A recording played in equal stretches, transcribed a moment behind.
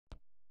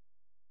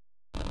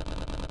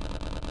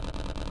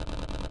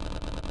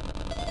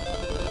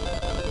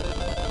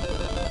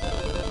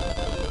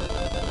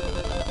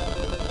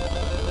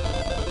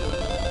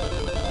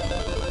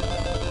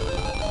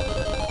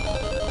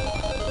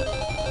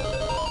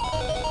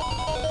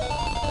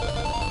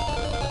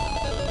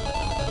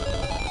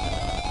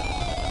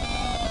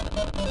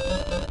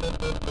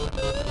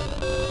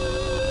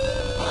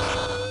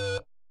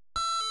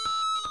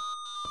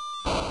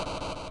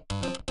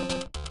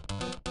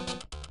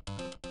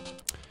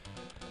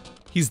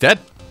He's dead.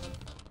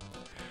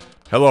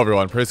 Hello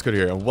everyone, PraisGood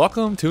here, and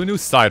welcome to a new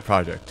side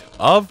project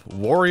of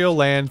Wario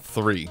Land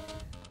 3.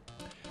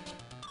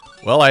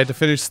 Well, I had to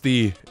finish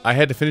the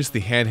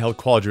handheld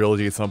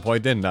quadrilogy at some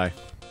point, didn't I?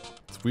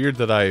 It's weird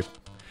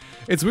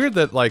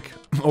that like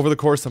over the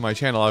course of my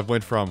channel I've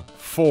went from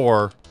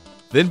 4,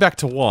 then back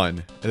to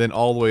 1, and then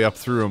all the way up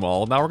through them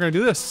all. Now we're gonna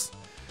do this.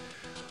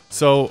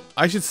 So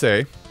I should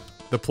say,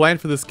 the plan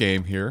for this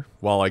game here,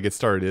 while I get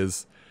started,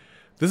 is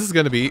this is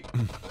gonna be.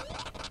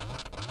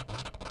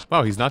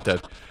 Wow, he's not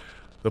dead.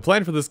 The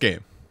plan for this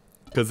game,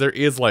 because there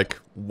is like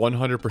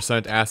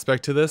 100%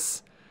 aspect to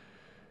this,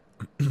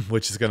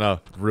 which is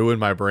gonna ruin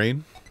my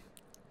brain.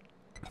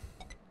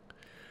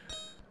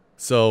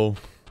 So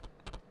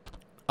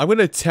I'm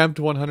gonna attempt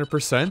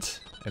 100%,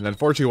 and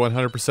unfortunately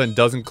 100%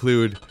 does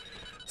include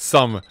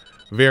some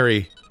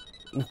very,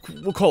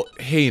 we'll call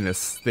it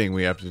heinous thing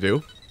we have to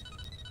do.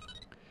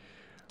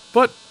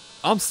 But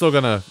I'm still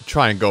gonna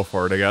try and go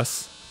for it, I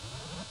guess.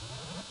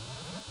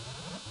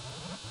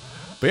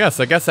 But yes,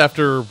 I guess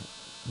after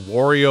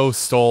Wario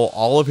stole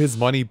all of his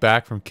money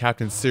back from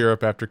Captain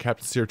Syrup after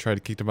Captain Syrup tried to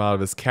kick him out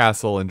of his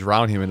castle and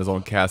drown him in his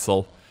own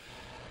castle,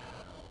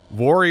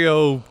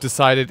 Wario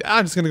decided,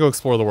 I'm just gonna go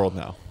explore the world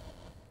now.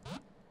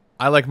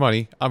 I like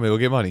money, I'm gonna go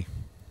get money.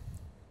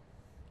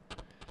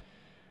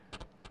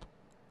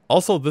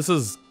 Also,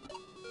 this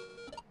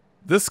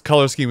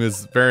color scheme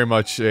is very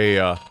much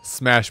a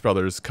Smash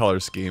Brothers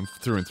color scheme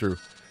through and through.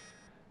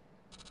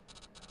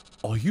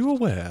 Are you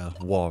aware,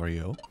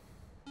 Wario?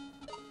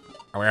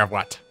 Aware of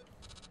what?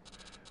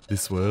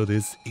 This world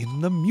is in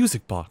the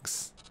music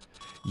box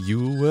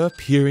you were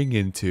peering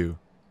into.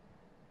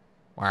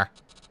 Where?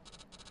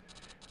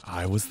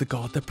 I was the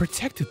god that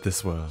protected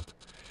this world.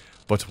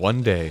 But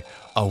one day,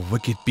 a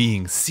wicked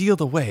being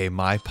sealed away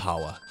my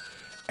power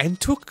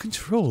and took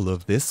control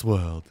of this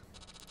world.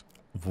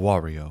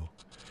 Wario,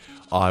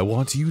 I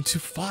want you to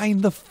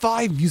find the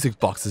 5 music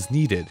boxes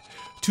needed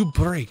to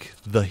break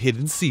the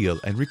hidden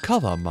seal and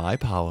recover my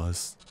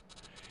powers.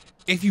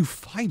 If you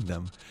find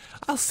them,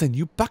 I'll send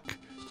you back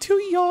to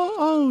your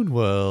own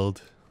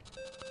world.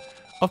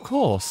 Of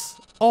course,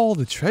 all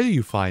the treasure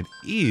you find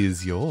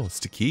is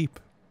yours to keep.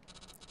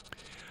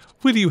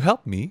 Will you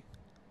help me?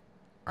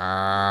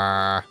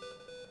 Okay.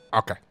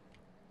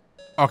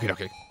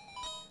 Okay.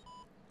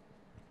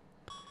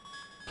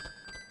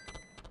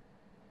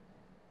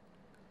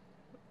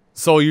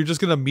 So you're just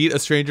gonna meet a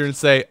stranger and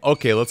say,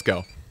 okay, let's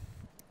go.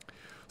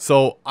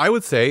 So I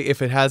would say,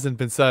 if it hasn't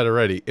been said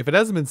already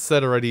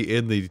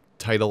in the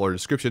title or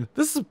description,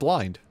 this is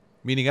blind.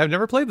 Meaning I've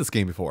never played this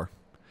game before.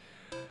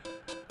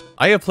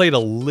 I have played a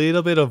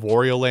little bit of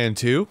Wario Land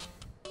 2,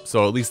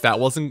 so at least that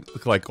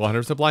wasn't like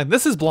 100% blind.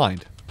 This is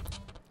blind.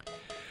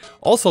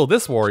 Also,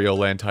 this Wario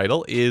Land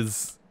title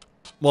is,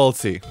 well, let's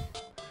see.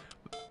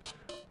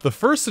 The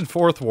first and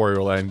fourth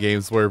Wario Land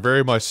games were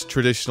very much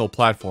traditional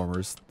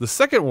platformers. The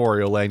second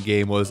Wario Land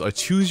game was a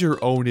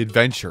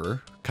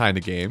choose-your-own-adventure kind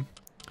of game.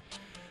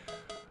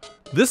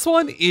 This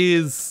one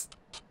is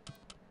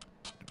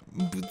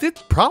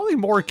probably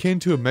more akin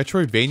to a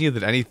Metroidvania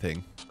than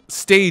anything.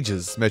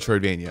 Stages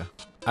Metroidvania.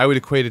 I would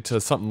equate it to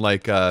something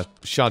like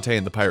Shantae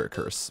and the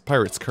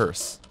Pirate's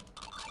Curse.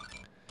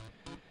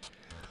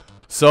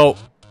 So,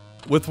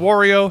 with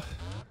Wario,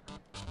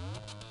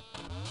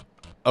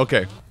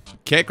 okay,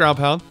 can't ground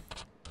pound.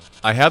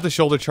 I have the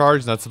shoulder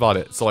charge, and that's about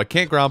it. So I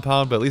can't ground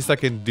pound, but at least I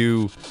can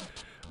do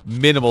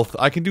minimal.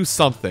 I can do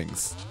some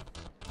things.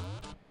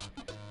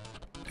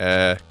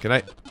 Can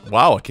I?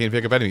 Wow, I can't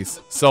pick up enemies.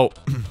 So,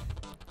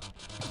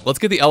 let's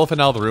get the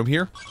elephant out of the room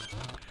here.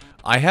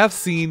 I have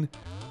seen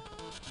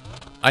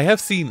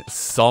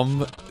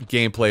some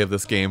gameplay of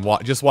this game,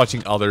 just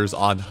watching others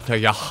on the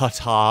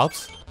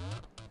YouTubes.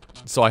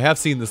 So I have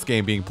seen this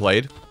game being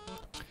played.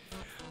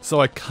 So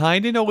I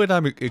kind of know what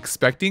I'm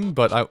expecting,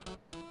 but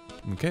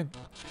okay.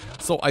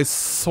 So I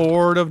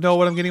sort of know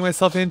what I'm getting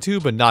myself into,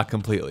 but not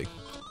completely.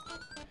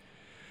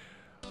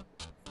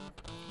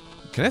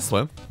 Can I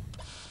swim?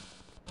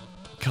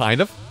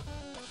 Kind of.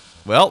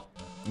 Well,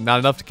 not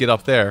enough to get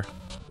up there.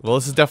 Well,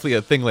 this is definitely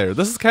a thing later.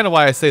 This is kind of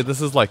why I say this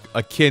is like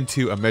akin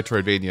to a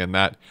Metroidvania in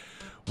that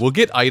we'll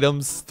get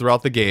items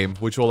throughout the game,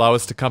 which will allow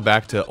us to come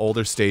back to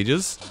older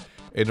stages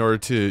in order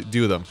to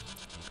do them.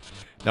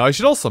 Now, I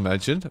should also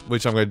mention,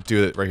 which I'm going to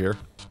do it right here.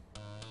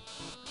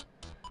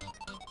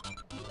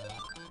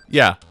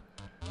 Yeah.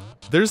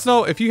 There's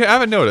no, if you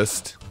haven't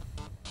noticed,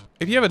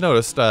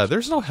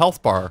 there's no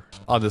health bar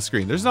on the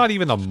screen. There's not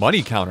even a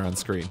money counter on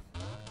screen.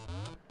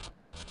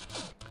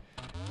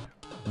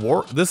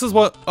 This is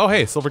what, oh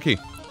hey, silver key.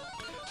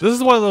 This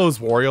is one of those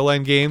Wario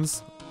Land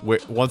games, where,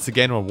 once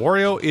again, where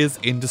Wario is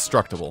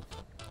indestructible.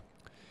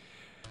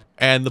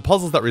 And the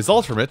puzzles that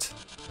result from it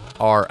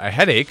are a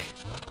headache,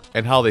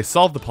 and how they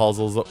solve the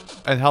puzzles,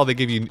 and how they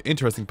give you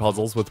interesting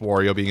puzzles with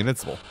Wario being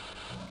invincible.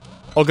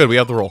 Oh good, we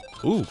have the roll.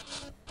 Ooh.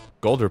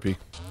 Gold rupee.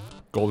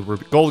 Gold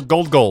rupee.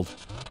 Gold.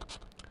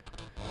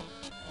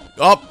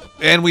 Up! Oh,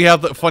 and we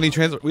have the funny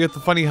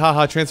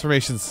haha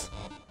transformations.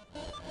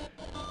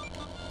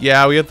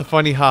 Yeah, we have the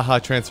funny haha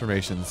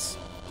transformations.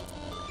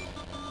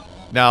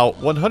 Now,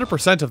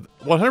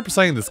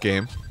 100% in this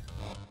game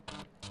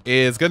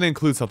is going to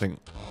include something.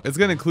 It's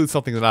going to include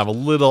something that I'm a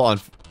little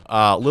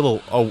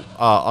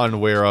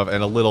unaware of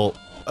and a little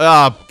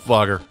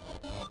bugger.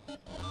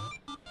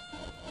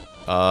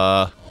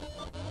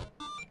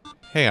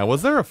 Hang on,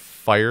 was there a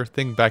fire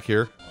thing back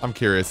here? I'm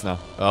curious now.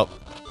 Oh.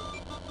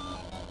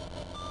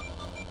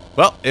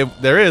 Well,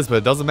 there is, but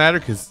it doesn't matter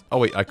because... Oh,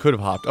 wait, I could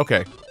have hopped.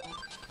 Okay.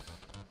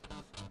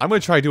 I'm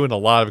going to try doing a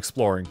lot of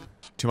exploring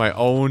to my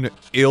own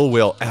ill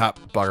will. Ah,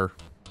 bugger.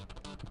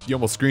 You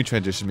almost screen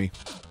transitioned me.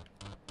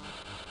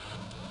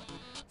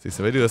 See,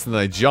 so I do this and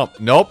then I jump.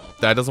 Nope,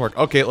 that doesn't work.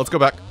 Okay, let's go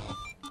back.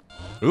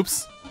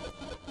 Oops.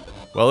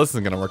 Well, this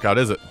isn't going to work out,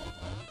 is it?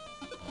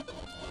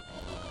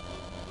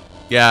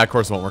 Yeah, of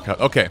course it won't work out.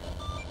 Okay.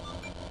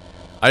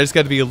 I just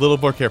got to be a little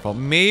more careful.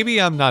 Maybe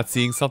I'm not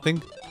seeing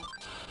something.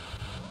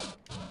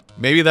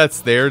 Maybe that's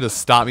there to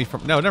stop me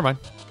from... No, never mind.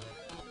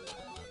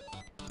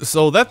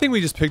 So that thing we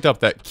just picked up,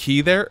 that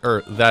key there,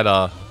 or that,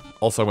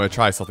 also I'm going to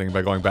try something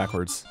by going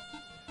backwards.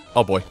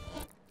 Oh boy.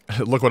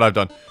 Look what I've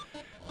done.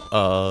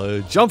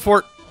 Jump for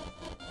it.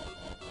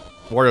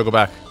 Wario, go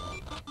back.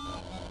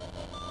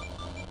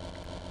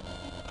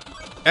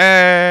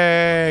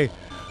 Hey!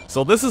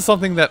 So this is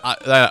something that I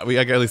at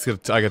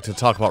least I get to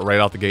talk about right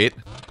out the gate.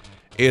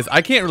 Is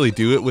I can't really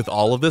do it with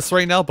all of this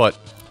right now, but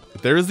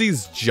there's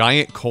these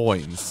giant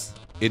coins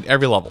in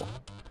every level.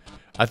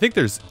 I think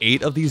there's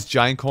 8 of these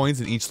giant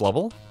coins in each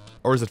level,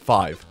 or is it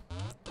 5?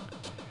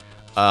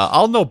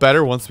 I'll know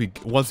better once we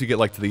get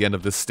like to the end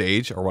of this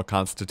stage, or what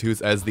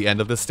constitutes as the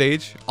end of this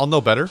stage. I'll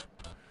know better.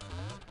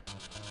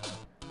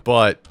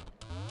 But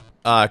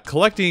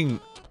collecting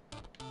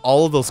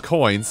all of those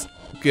coins,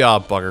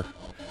 bugger.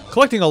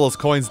 Collecting all those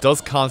coins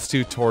does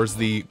constitute towards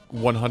the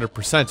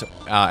 100%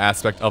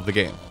 aspect of the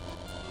game.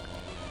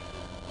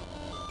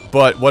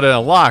 But what it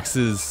unlocks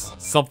is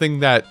something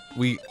that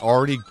we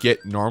already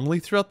get normally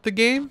throughout the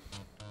game.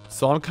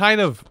 So I'm kind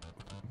of...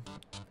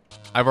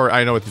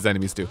 I know what these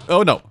enemies do.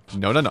 Oh, no.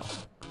 No, no, no.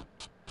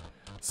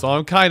 So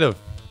I'm kind of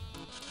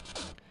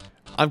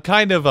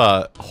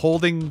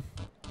holding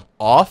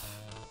off,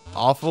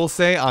 we'll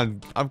say. I'm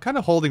kind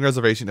of holding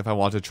reservation if I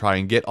want to try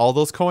and get all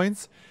those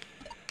coins.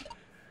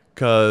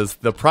 Because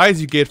the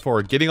prize you get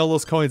for getting all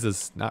those coins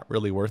is not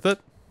really worth it,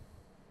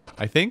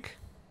 I think.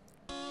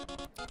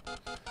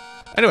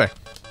 Anyway,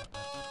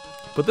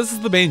 but this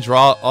is the main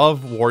draw of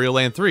Wario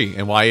Land 3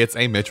 and why it's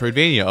a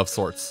Metroidvania of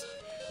sorts.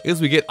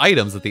 Is we get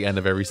items at the end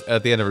of every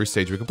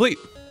stage we complete.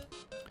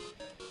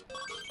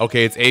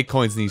 Okay, it's 8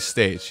 coins in each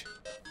stage.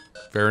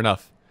 Fair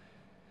enough.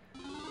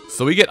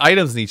 So we get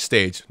items in each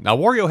stage. Now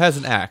Wario has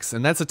an axe,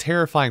 and that's a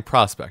terrifying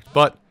prospect,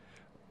 but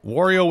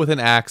Wario with an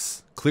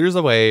axe clears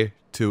a way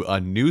to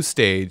a new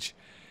stage,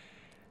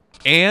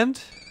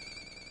 and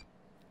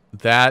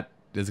that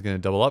is it going to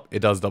double up? It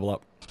does double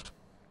up.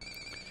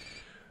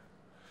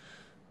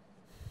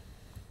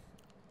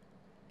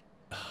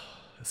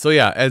 So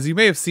yeah, as you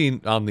may have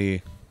seen on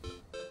the...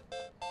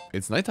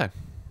 It's nighttime.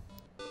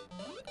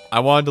 I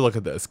wanted to look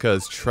at this,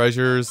 because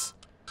treasures...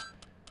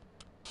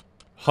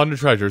 100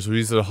 treasures.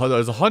 There's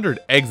 100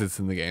 exits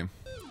in the game.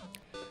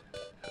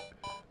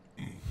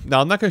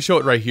 Now, I'm not going to show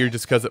it right here,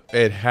 just because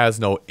it has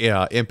no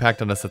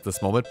impact on us at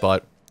this moment,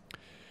 but...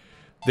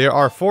 There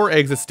are 4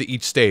 exits to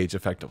each stage,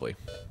 effectively.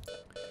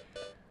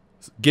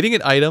 Getting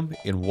an item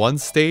in one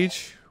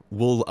stage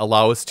will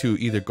allow us to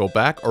either go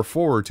back or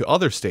forward to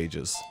other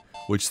stages,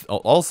 which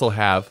also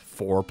have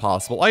 4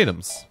 possible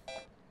items.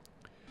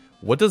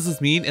 What does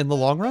this mean in the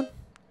long run?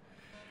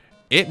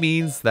 It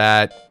means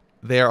that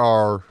there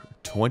are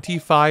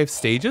 25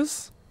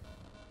 stages?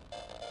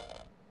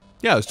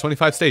 Yeah, there's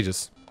 25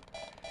 stages.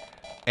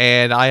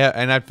 And I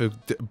have to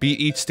beat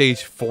each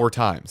stage 4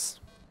 times.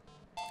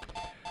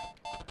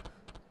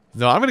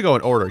 No, I'm going to go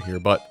in order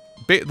here, but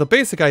the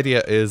basic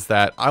idea is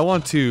that I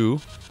do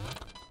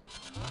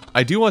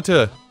want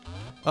to...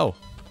 Oh.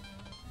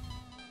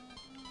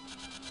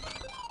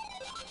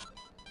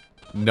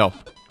 No.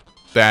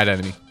 Bad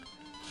enemy.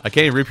 I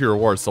can't even reap your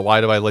rewards, so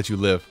why do I let you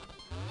live?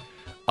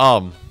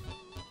 Also,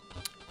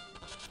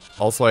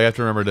 I have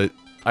to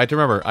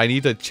remember I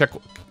need to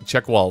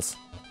check walls.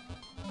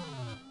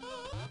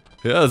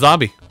 Yeah, a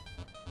zombie.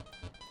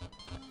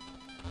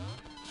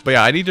 But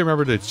yeah, I need to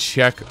remember to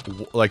check,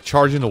 like,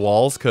 charge into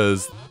walls,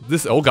 because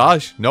this... Oh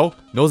gosh, no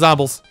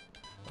zombies.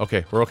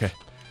 Okay, we're okay.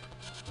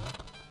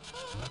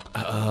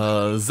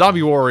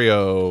 Zombie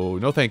Wario.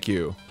 No thank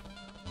you.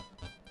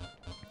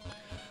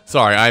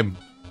 Sorry, I'm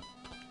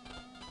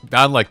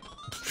like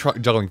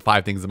juggling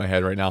 5 things in my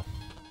head right now.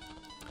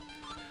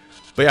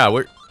 But yeah,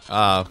 we're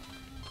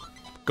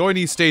going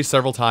to each stage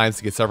several times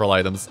to get several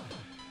items.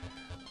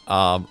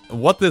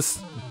 What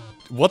this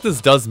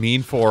does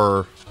mean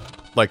for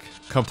like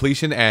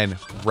completion and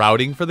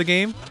routing for the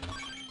game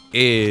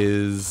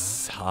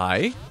is...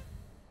 Hi?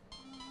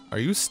 Are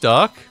you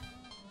stuck?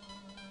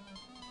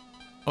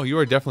 Oh, you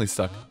are definitely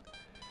stuck.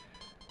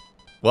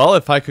 Well,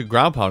 if I could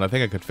ground pound, I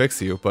think I could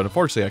fix you, but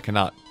unfortunately I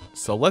cannot.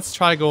 So let's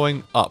try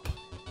going up.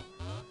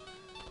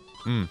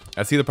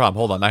 I see the problem.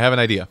 Hold on, I have an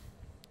idea.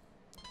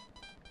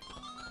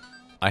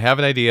 I have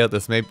an idea.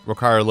 This may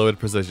require a little bit of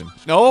precision.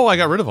 No, I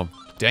got rid of them.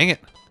 Dang it.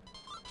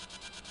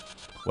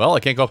 Well, I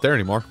can't go up there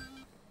anymore.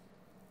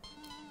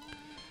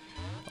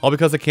 All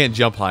because I can't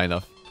jump high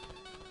enough.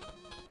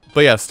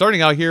 But yeah,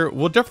 starting out here,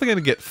 we're definitely going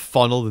to get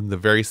funneled into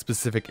very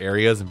specific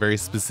areas and very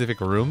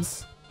specific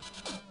rooms.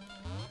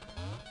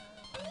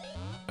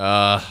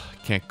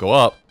 Can't go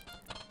up.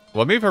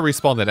 Well, maybe if I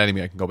respawn that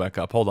enemy, I can go back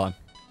up. Hold on.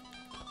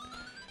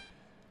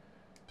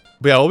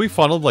 But yeah, we'll be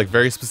funneled like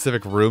very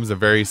specific rooms and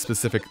very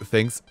specific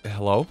things.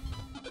 Hello?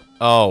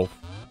 Oh.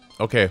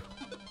 Okay.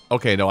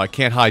 Okay, no, I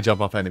can't high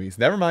jump off enemies.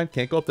 Never mind,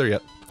 can't go up there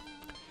yet.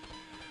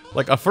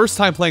 Like a first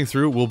time playing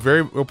through, we'll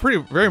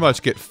very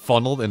much get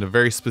funneled into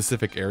very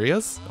specific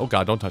areas. Oh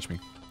god, don't touch me.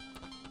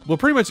 We'll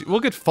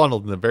get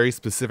funneled into very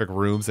specific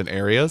rooms and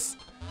areas.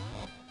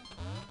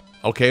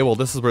 Okay, well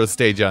this is where the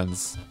stage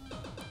ends.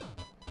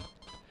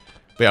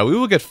 But yeah, we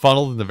will get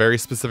funneled into very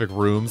specific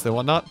rooms and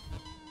whatnot.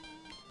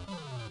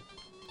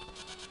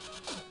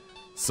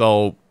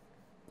 So,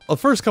 the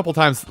first couple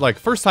times, like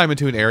first time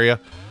into an area,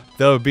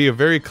 there would be a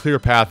very clear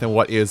path in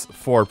what is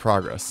forward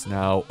progress.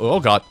 Now, oh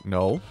god,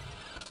 no.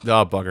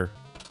 Ah, bugger.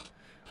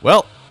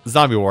 Well,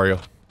 Zombie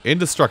Wario.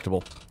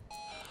 Indestructible.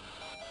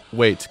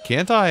 Wait,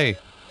 can't I?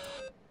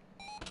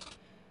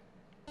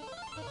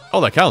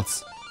 Oh, that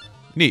counts.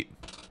 Neat.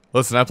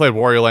 Listen, I played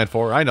Wario Land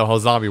 4. I know how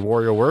Zombie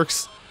Wario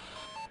works.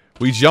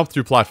 We jump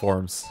through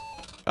platforms.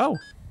 Oh.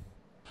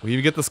 We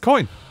even get this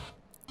coin.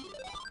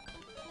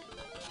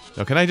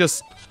 Now, can I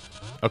just...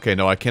 Okay,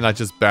 no, I cannot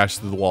just bash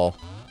through the wall.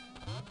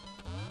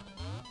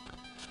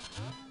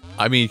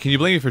 I mean, can you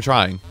blame me for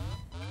trying?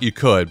 You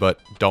could, but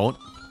don't.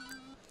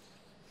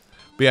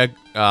 But yeah,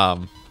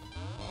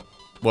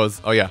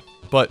 oh yeah.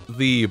 But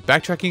the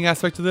backtracking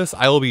aspect of this,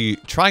 I will be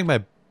trying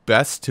my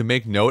best to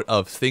make note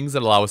of things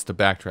that allow us to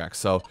backtrack.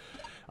 So,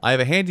 I have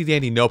a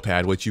handy-dandy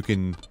notepad, which you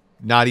can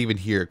not even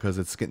hear because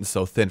it's getting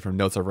so thin from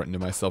notes I've written to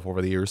myself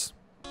over the years.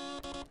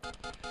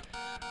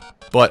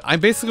 But I'm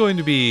basically going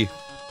to be...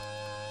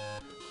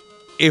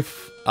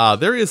 If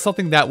there is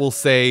something that will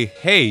say,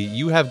 hey,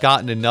 you have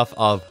gotten enough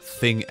of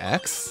thing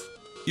X.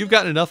 You've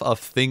gotten enough of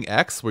thing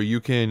X where you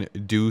can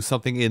do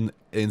something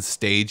in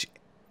stage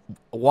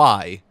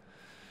Y.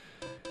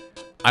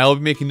 I'll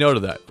be making note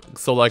of that.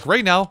 So like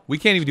right now, we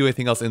can't even do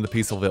anything else in the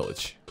Peaceful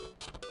Village.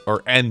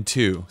 Or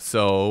N2.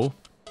 So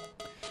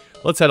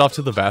let's head off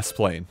to the vast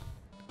plain.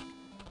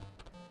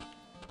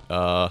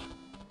 Uh-huh.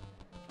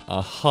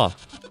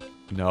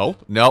 No.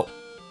 No.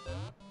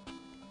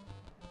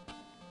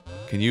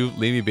 Can you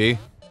leave me be?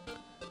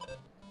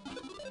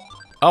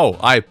 Oh,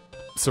 I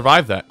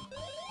survived that.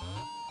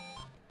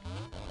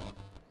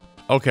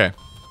 Okay.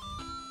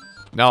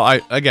 Now,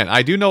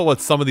 I do know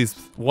what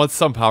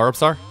some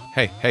power-ups are.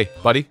 Hey,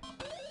 buddy.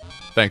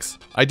 Thanks.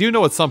 I do know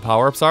what some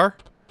power-ups are.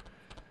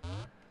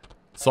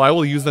 So I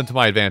will use them to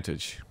my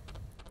advantage.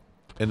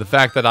 And the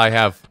fact that I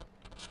have...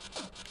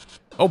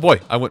 Oh boy,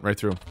 I went right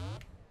through.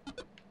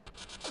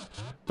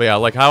 But yeah,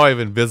 like how I have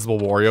Invisible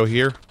Wario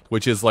here,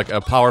 which is like a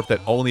power-up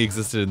that only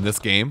existed in this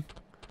game.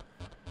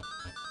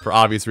 For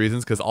obvious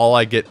reasons, because all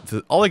I get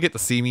to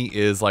see me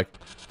is like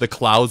the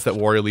clouds that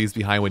Wario leaves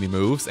behind when he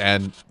moves,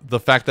 and the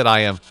fact that I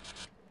am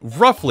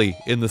roughly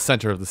in the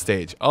center of the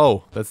stage.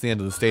 Oh, that's the end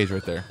of the stage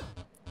right there.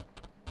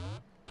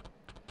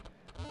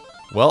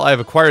 Well, I've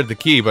acquired the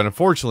key, but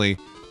unfortunately,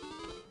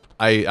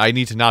 I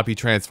need to not be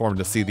transformed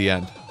to see the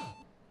end.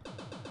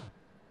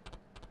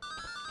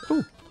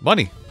 Ooh,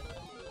 money.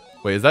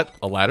 Wait, is that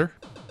a ladder?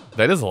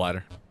 That is a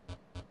ladder.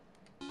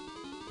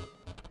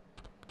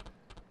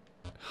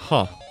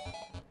 Huh.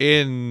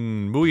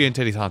 In Muy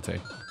Interesante.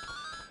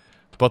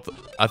 But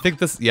I think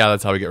this... Yeah,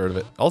 that's how we get rid of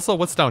it. Also,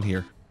 what's down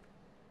here?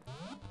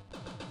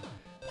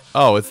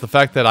 Oh, it's the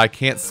fact that I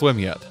can't swim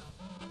yet.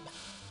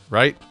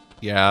 Right?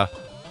 Yeah.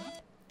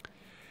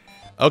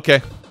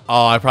 Okay.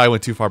 Oh, I probably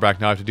went too far back.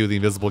 Now I have to do the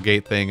invisible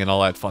gate thing and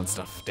all that fun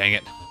stuff. Dang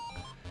it.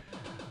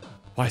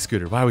 Why,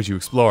 Scooter? Why would you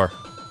explore?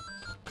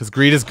 Because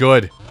greed is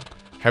good.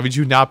 Haven't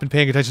you not been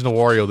paying attention to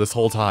Wario this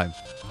whole time?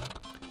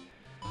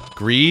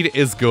 Greed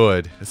is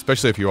good.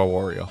 Especially if you are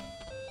Wario.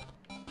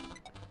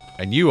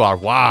 And you are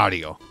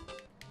Wario.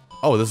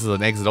 Oh, this is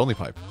an exit-only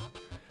pipe.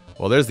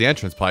 Well, there's the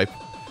entrance pipe,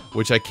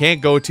 which I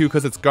can't go to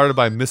because it's guarded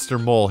by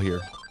Mr. Mole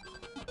here.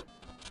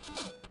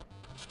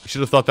 You should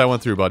have thought that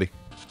went through, buddy.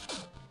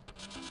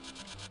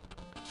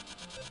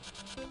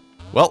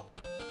 Well,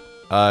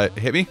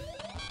 hit me.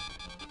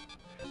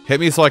 Hit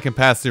me so I can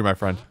pass through, my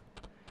friend.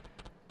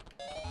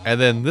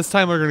 And then this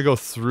time we're going to go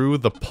through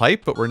the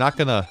pipe, but we're not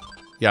going to...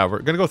 Yeah, we're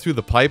going to go through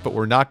the pipe, but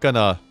we're not going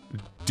to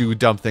do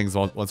dumb things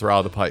once we're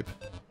out of the pipe.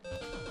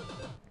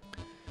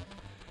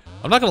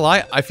 I'm not gonna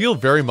lie, I feel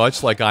very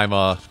much like I'm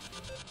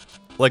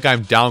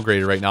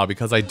downgraded right now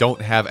because I don't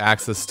have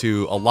access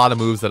to a lot of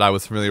moves that I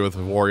was familiar with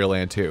Wario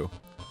Land 2.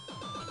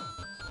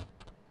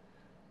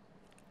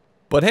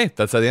 But hey,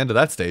 that's at the end of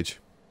that stage.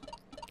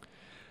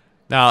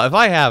 Now, if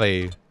I have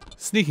a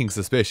sneaking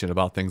suspicion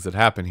about things that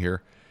happen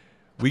here,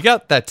 we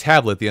got that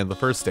tablet at the end of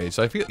the first stage,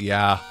 so I feel,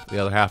 yeah, the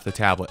other half of the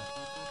tablet.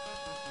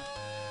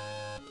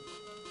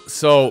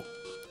 So,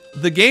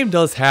 the game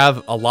does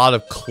have a lot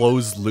of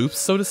closed loops,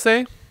 so to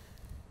say.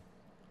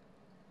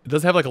 It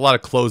does have like a lot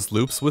of closed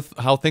loops with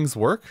how things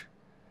work.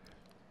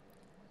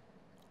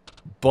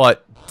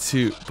 But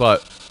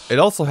it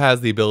also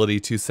has the ability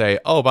to say,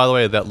 oh, by the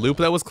way, that loop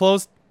that was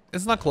closed,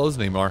 it's not closed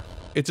anymore.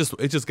 It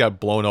just got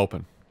blown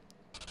open.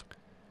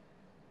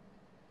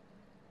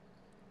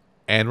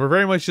 And we're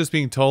very much just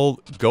being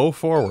told, go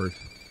forward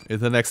in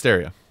the next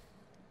area.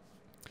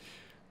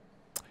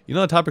 You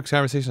know the topic of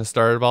conversation I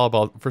started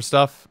about for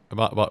stuff?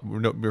 About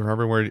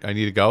remembering where I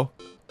need to go?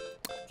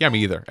 Yeah,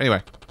 me either.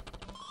 Anyway.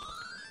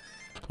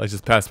 Let's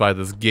just pass by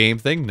this game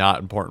thing. Not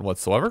important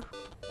whatsoever.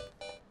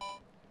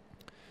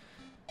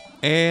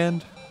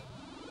 And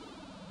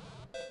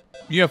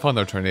you have fun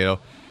though, Tornado.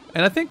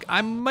 And I think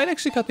I might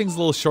actually cut things a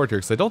little short here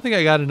because I don't think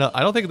I got enough.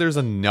 I don't think there's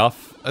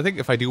enough. I think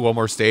if I do one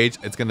more stage,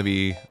 it's going to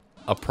be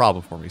a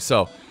problem for me.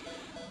 So,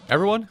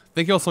 everyone,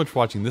 thank you all so much for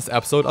watching this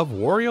episode of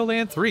Wario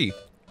Land 3.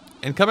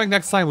 And coming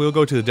next time, we'll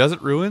go to the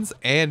Desert Ruins,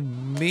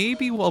 and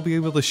maybe we'll be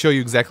able to show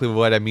you exactly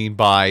what I mean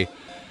by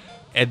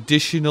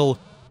additional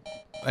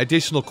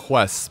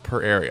quests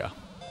per area.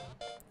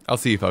 I'll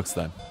see you folks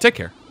then. Take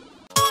care.